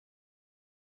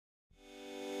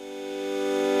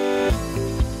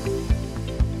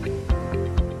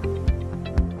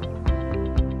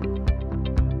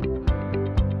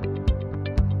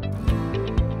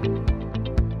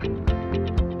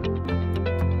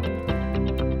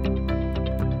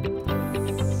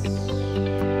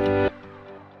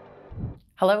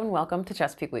Hello and welcome to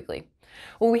Chesapeake Weekly.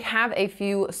 Well, we have a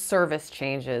few service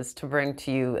changes to bring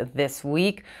to you this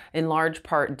week, in large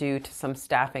part due to some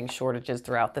staffing shortages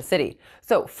throughout the city.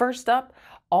 So first up,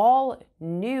 all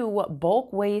new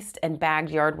bulk waste and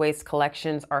bagged yard waste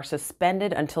collections are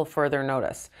suspended until further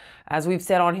notice. As we've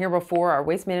said on here before, our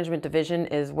waste management division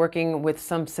is working with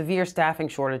some severe staffing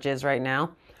shortages right now.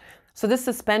 So this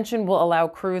suspension will allow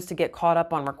crews to get caught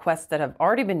up on requests that have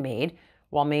already been made,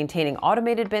 while maintaining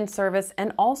automated bin service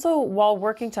and also while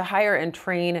working to hire and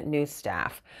train new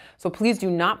staff. So please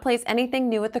do not place anything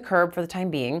new at the curb for the time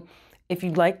being. If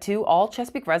you'd like to, all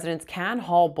Chesapeake residents can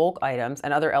haul bulk items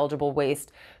and other eligible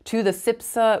waste to the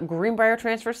CIPSA Greenbrier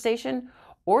Transfer Station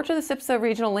or to the CIPSA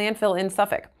Regional Landfill in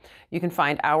Suffolk. You can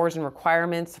find hours and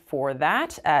requirements for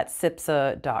that at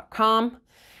cipsa.com.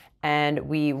 And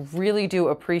we really do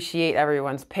appreciate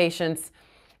everyone's patience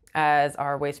as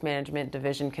our waste management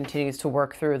division continues to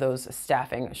work through those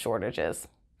staffing shortages.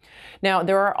 Now,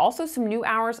 there are also some new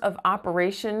hours of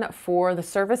operation for the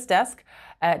service desk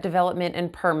at Development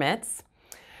and Permits.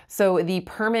 So the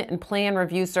Permit and Plan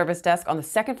Review Service Desk on the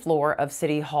second floor of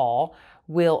City Hall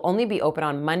will only be open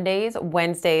on Mondays,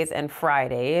 Wednesdays, and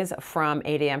Fridays from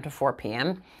 8 a.m. to 4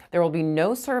 p.m. There will be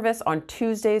no service on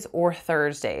Tuesdays or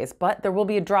Thursdays, but there will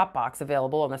be a drop box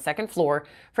available on the second floor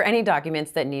for any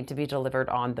documents that need to be delivered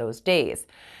on those days.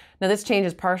 Now, this change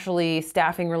is partially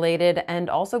staffing related and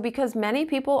also because many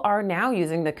people are now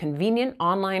using the convenient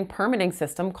online permitting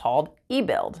system called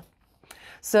eBuild.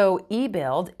 So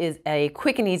eBuild is a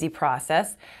quick and easy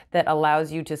process that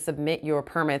allows you to submit your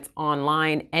permits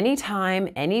online anytime,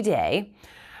 any day.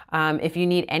 If you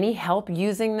need any help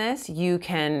using this, you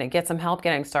can get some help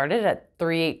getting started at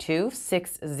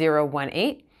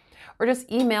 382-6018 or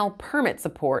just email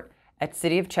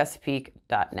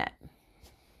permitsupport@cityofchesapeake.net.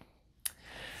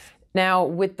 Now,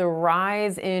 with the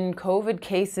rise in COVID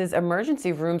cases,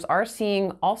 emergency rooms are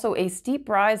seeing also a steep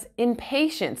rise in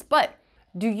patients. But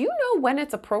do you know when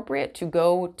it's appropriate to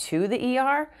go to the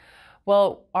ER?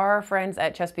 Well, our friends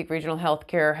at Chesapeake Regional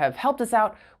Healthcare have helped us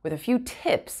out with a few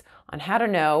tips on how to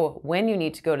know when you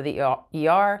need to go to the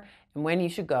ER and when you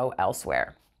should go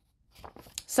elsewhere.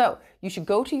 So you should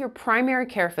go to your primary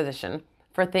care physician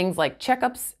for things like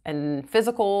checkups and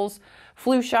physicals,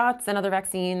 flu shots and other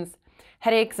vaccines,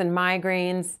 headaches and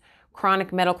migraines,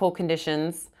 chronic medical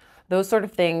conditions, those sort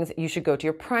of things you should go to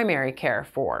your primary care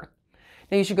for.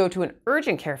 Now, you should go to an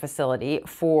urgent care facility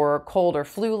for cold or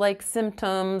flu-like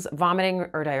symptoms, vomiting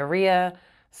or diarrhea,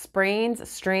 sprains,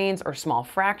 strains, or small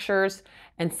fractures,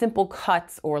 and simple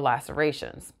cuts or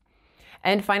lacerations.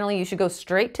 And finally, you should go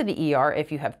straight to the ER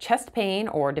if you have chest pain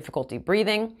or difficulty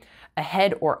breathing, a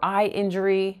head or eye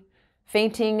injury,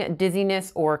 fainting,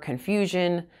 dizziness or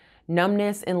confusion,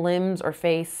 numbness in limbs or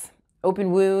face,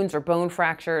 open wounds or bone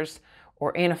fractures,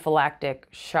 or anaphylactic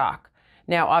shock.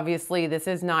 Now, obviously, this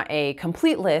is not a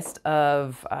complete list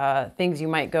of things you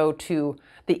might go to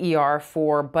the ER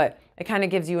for, but it kind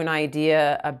of gives you an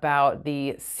idea about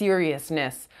the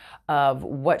seriousness of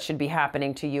what should be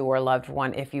happening to you or a loved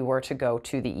one if you were to go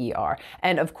to the ER.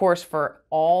 And of course, for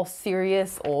all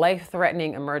serious,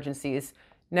 life-threatening emergencies,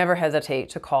 never hesitate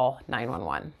to call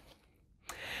 911.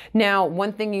 Now,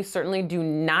 one thing you certainly do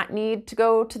not need to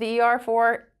go to the ER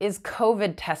for is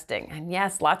COVID testing. And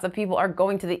yes, lots of people are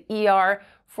going to the ER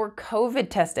for COVID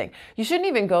testing. You shouldn't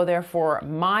even go there for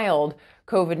mild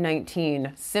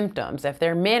COVID-19 symptoms. If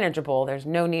they're manageable, there's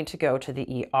no need to go to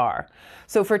the ER.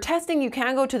 So for testing, you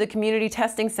can go to the Community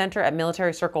Testing Center at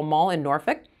Military Circle Mall in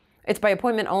Norfolk. It's by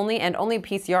appointment only, and only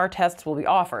PCR tests will be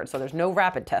offered, so there's no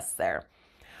rapid tests there.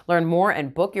 Learn more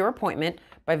and book your appointment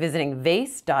by visiting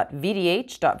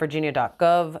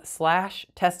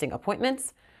vase.vdh.virginia.gov/testing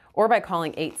appointments or by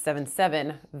calling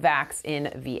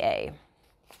 877-VAX-IN-VA.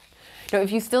 Now,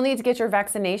 if you still need to get your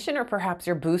vaccination or perhaps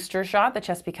your booster shot, the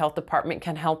Chesapeake Health Department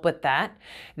can help with that.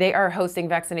 They are hosting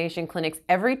vaccination clinics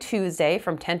every Tuesday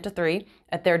from 10 to 3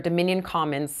 at their Dominion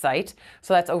Commons site.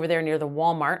 So that's over there near the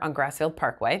Walmart on Grassfield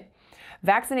Parkway.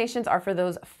 Vaccinations are for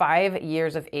those 5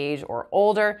 years of age or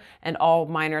older, and all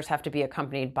minors have to be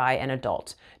accompanied by an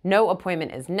adult. No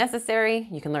appointment is necessary.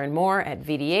 You can learn more at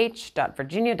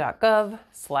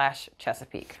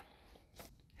vdh.virginia.gov/Chesapeake.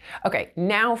 Okay,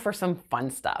 now for some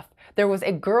fun stuff. There was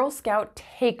a Girl Scout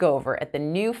takeover at the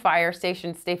new fire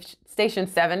station, Station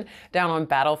 7, down on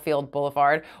Battlefield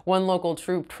Boulevard. One local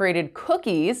troop traded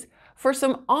cookies for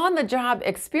some on-the-job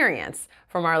experience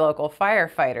from our local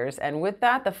firefighters. And with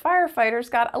that, the firefighters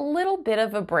got a little bit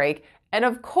of a break and,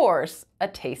 of course, a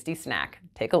tasty snack.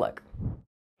 Take a look.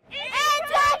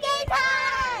 It's cookie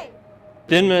time!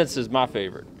 10 minutes is my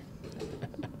favorite.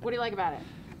 What do you like about it?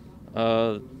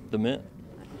 The mint.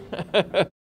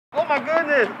 Oh my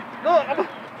goodness! Look,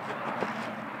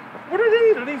 what are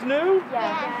these? Are these new?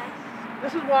 Yes.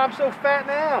 This is why I'm so fat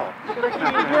now. Because I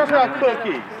can't eat Girl Scout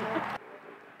cookies.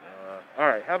 All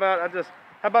right, how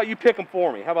about you pick them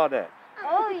for me? How about that?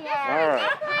 Oh, yeah.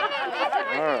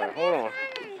 All right, hold on.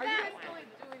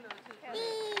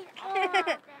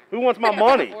 Who wants my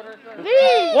money?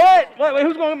 Me. What? Wait,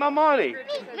 who's going to get my money?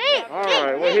 Me. All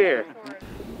right, we're here.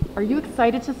 Are you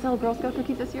excited to sell Girl Scout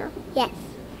cookies this year? Yes.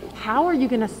 How are you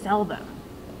going to sell them?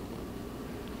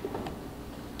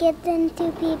 Give them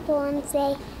to people and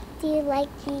say, do you like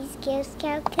these Girl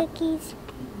Scout cookies?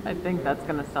 I think that's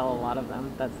going to sell a lot of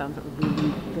them. That sounds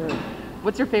really good.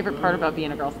 What's your favorite part about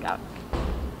being a Girl Scout?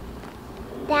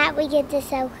 That we get to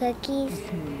sell cookies.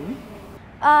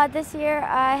 This year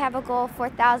I have a goal of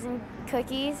 4,000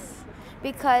 cookies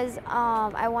because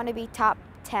I want to be top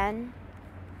 10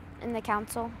 in the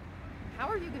council. How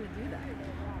are you going to do that?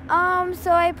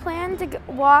 So I plan to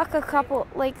walk a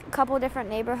couple different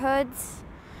neighborhoods,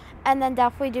 and then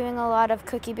definitely doing a lot of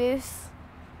cookie booths.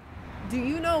 Do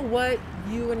you know what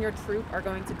you and your troop are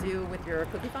going to do with your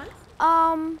cookie funds?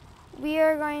 We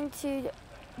are going to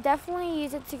definitely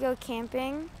use it to go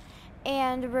camping,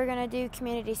 and we're going to do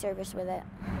community service with it.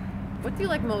 What do you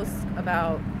like most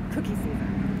about cookie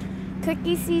season?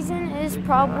 Cookie season is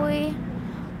probably,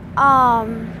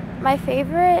 my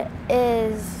favorite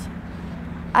is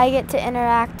I get to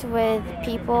interact with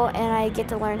people and I get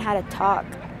to learn how to talk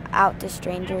out to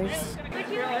strangers.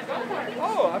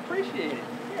 Oh, I appreciate it.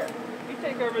 Here, you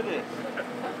take over this.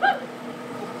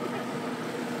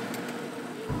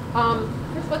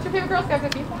 Chris, what's your favorite Girl Scout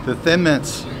cookie? The Thin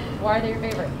Mints. Why are they your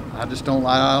favorite? I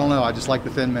don't know. I just like the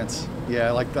Thin Mints.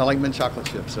 Yeah, I like mint chocolate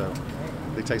chips, so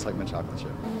they taste like mint chocolate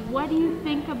chip. What do you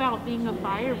think about being a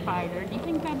firefighter? Do you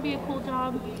think that'd be a cool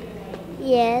job?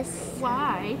 Yes,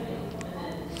 Why?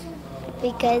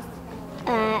 because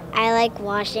I like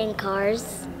washing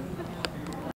cars.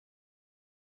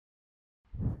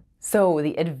 So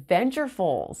the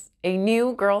Adventurefuls, a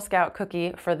new Girl Scout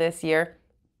cookie for this year.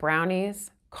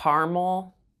 Brownies,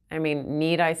 caramel. I mean,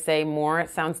 need I say more? It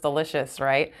sounds delicious,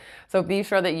 right? So be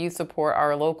sure that you support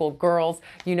our local girls.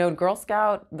 You know, Girl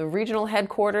Scout, the regional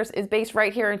headquarters is based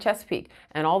right here in Chesapeake,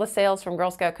 and all the sales from Girl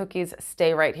Scout cookies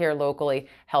stay right here locally,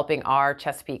 helping our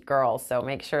Chesapeake girls. So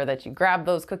make sure that you grab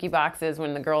those cookie boxes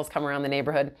when the girls come around the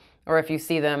neighborhood, or if you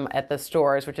see them at the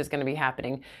stores, which is going to be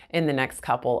happening in the next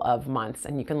couple of months.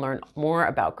 And you can learn more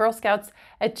about Girl Scouts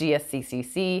at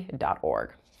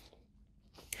gsccc.org.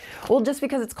 Well, just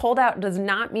because it's cold out does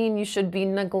not mean you should be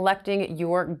neglecting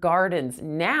your gardens.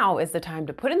 Now is the time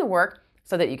to put in the work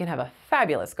so that you can have a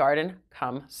fabulous garden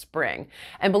come spring.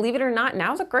 And believe it or not,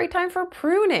 now's a great time for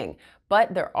pruning,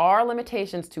 but there are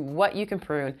limitations to what you can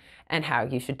prune and how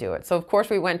you should do it. So of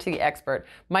course we went to the expert,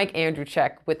 Mike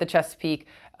Andrewchek with the Chesapeake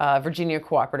Virginia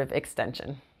Cooperative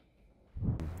Extension.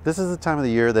 This is the time of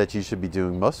the year that you should be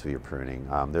doing most of your pruning.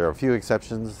 There are a few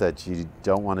exceptions that you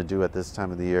don't want to do at this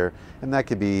time of the year, and that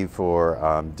could be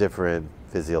for different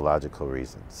physiological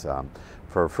reasons.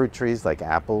 For fruit trees like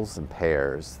apples and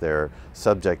pears, they're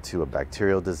subject to a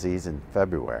bacterial disease in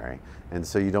February, and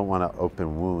so you don't want to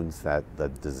open wounds that the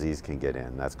disease can get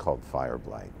in. That's called fire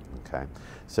blight. Okay,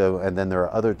 so and then there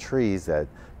are other trees that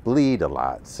bleed a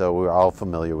lot. So we're all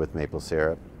familiar with maple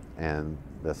syrup, and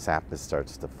the sap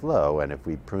starts to flow, and if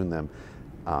we prune them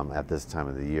at this time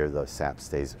of the year, the sap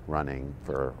stays running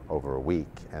for over a week,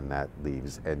 and that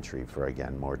leaves entry for,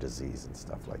 again, more disease and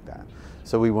stuff like that.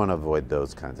 So we want to avoid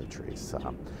those kinds of trees.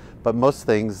 But most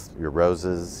things, your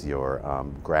roses, your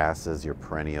grasses, your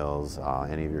perennials,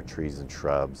 any of your trees and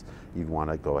shrubs, you'd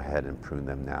want to go ahead and prune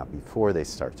them now before they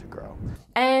start to grow.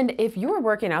 And if you are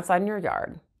working outside in your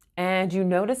yard, and you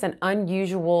notice an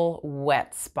unusual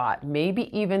wet spot,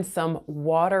 maybe even some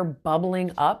water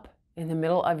bubbling up in the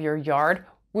middle of your yard,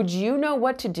 would you know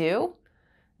what to do?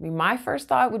 I mean, my first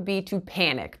thought would be to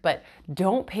panic, but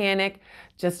don't panic.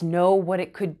 Just know what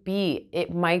it could be.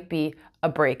 It might be a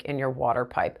break in your water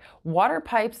pipe. Water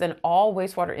pipes and all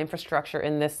wastewater infrastructure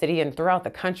in this city and throughout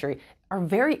the country are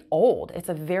very old. It's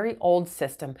a very old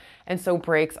system, and so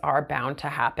breaks are bound to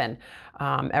happen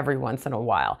every once in a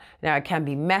while. Now, it can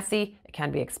be messy, it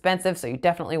can be expensive, so you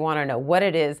definitely want to know what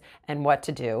it is and what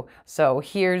to do. So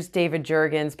here's David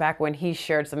Juergens back when he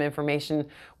shared some information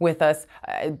with us.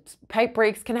 Pipe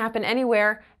breaks can happen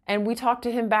anywhere, and we talked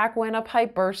to him back when a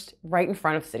pipe burst right in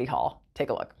front of City Hall.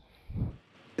 Take a look.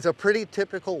 It's a pretty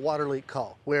typical water leak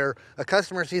call where a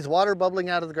customer sees water bubbling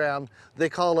out of the ground. They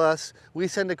call us, we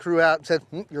send a crew out and said,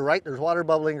 you're right, there's water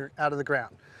bubbling out of the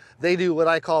ground. They do what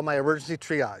I call my emergency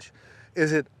triage.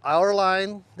 Is it our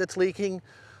line that's leaking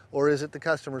or is it the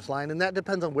customer's line? And that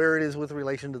depends on where it is with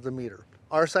relation to the meter.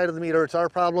 our side of the meter, it's our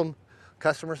problem.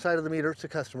 Customer side of the meter, it's the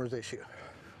customer's issue.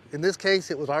 In this case,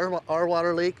 it was our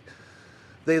water leak.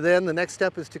 The next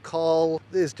step is to call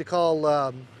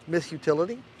Miss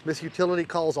Utility. Miss Utility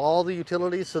calls all the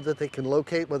utilities so that they can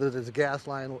locate whether there's a gas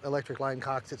line, electric line,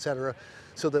 Cox, etc.,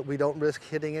 so that we don't risk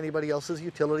hitting anybody else's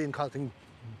utility and causing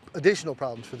additional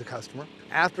problems for the customer.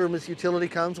 After Miss Utility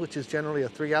comes, which is generally a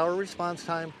 3-hour response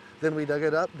time, then we dug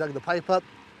the pipe up,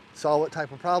 saw what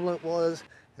type of problem it was.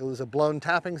 It was a blown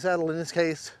tapping saddle in this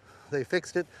case. They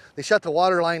fixed it. They shut the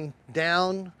water line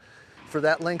down for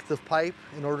that length of pipe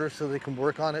in order so they can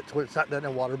work on it so it's not doesn't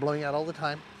have water blowing out all the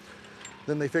time.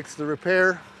 Then they fixed the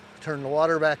repair, turned the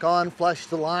water back on, flushed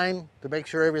the line to make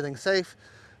sure everything's safe,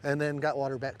 and then got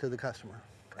water back to the customer.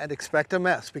 And expect a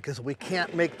mess because we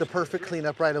can't make the perfect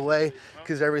cleanup right away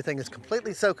because everything is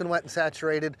completely soaking wet and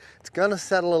saturated. It's gonna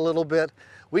settle a little bit.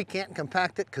 We can't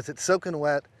compact it because it's soaking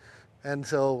wet, and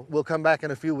so we'll come back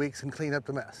in a few weeks and clean up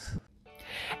the mess.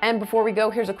 And before we go,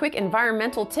 here's a quick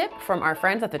environmental tip from our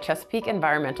friends at the Chesapeake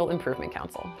Environmental Improvement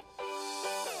Council.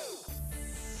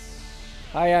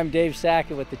 Hi, I'm Dave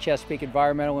Sackett with the Chesapeake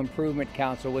Environmental Improvement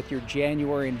Council with your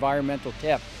January environmental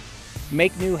tip.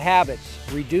 Make new habits.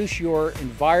 Reduce your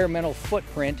environmental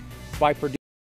footprint by producing